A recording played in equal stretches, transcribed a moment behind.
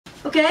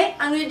Okay,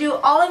 I'm going to do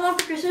All I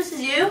Want for Christmas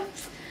Is You.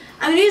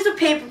 I'm going to use a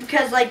paper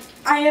because, like,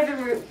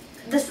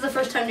 this is the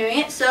first time doing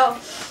it, so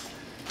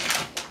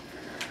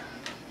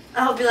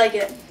I hope you like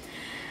it.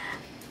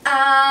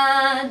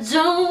 I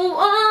don't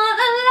want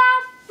a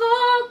lot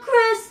for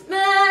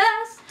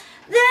Christmas.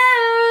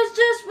 There's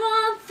just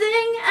one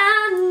thing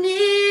I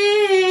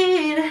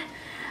need.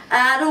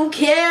 I don't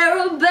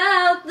care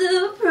about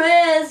the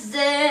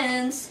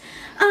presents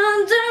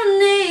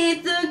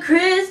underneath the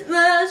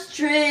Christmas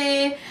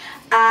tree.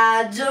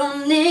 I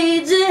don't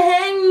need to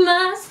hang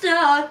my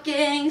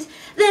stockings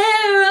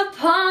there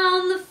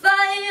upon the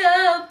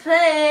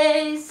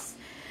fireplace.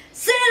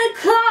 Santa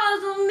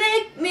Claus will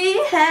make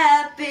me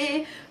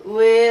happy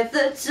with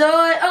a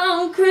toy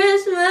on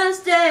Christmas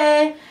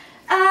Day.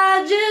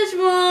 I just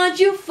want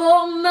you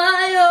for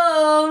my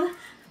own,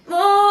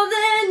 more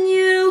than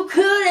you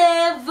could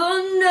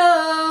ever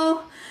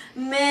know.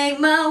 Make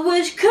my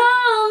wish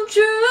come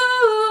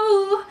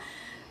true.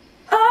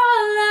 All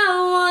I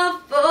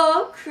want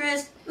for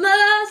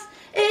Christmas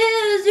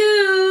is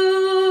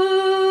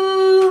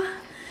you.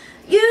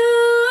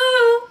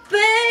 You,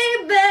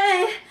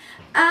 baby.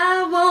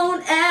 I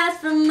won't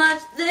ask for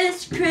much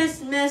this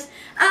Christmas.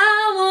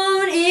 I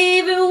won't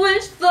even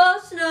wish for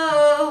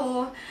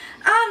snow.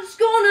 I'm just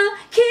gonna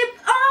keep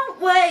on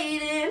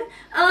waiting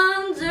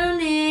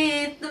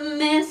underneath the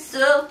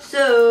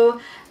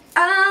mistletoe.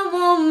 I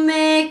won't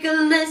make a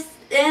list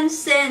and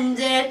send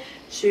it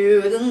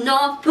to the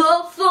North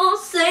Pole for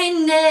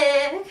Saint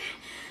Nick.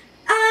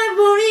 I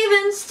won't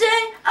even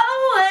stay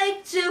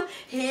awake to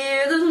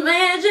hear the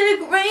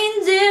magic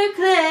reindeer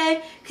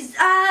play, 'cause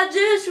I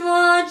just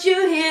want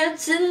you here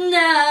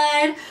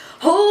tonight,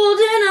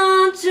 holding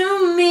on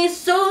to me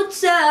so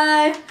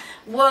tight.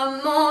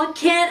 What more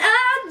can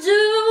I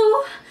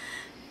do?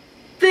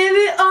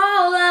 Baby,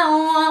 all I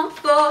want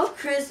for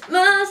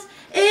Christmas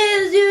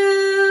is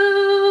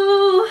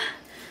you.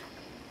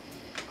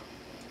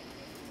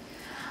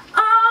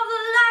 All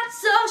the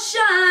lights are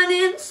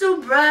shining so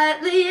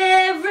brightly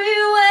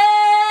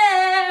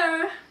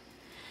everywhere,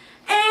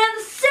 and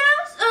the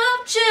sounds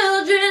of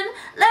children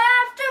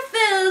laughter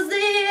fills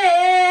the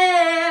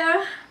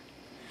air,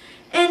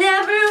 and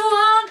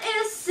everyone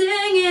is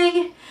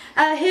singing.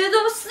 I hear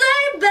those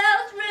sleigh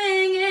bells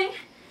ringing.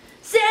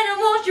 Santa,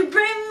 won't you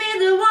bring me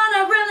the one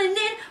I really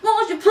need?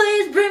 Won't you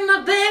please bring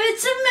my baby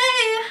to me?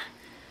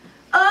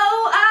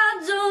 Oh, I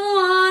don't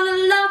want a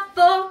lot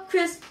for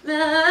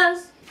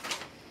Christmas.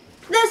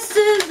 This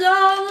is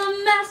all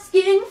I'm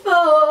asking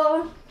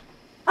for.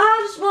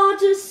 I just want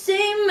to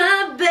see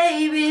my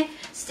baby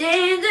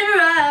standing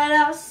right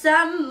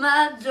outside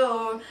my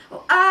door.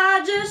 Oh,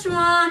 I just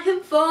want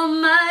him for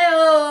my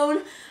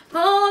own,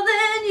 more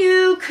than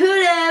you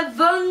could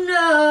ever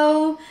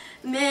know.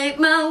 Make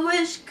my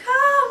wish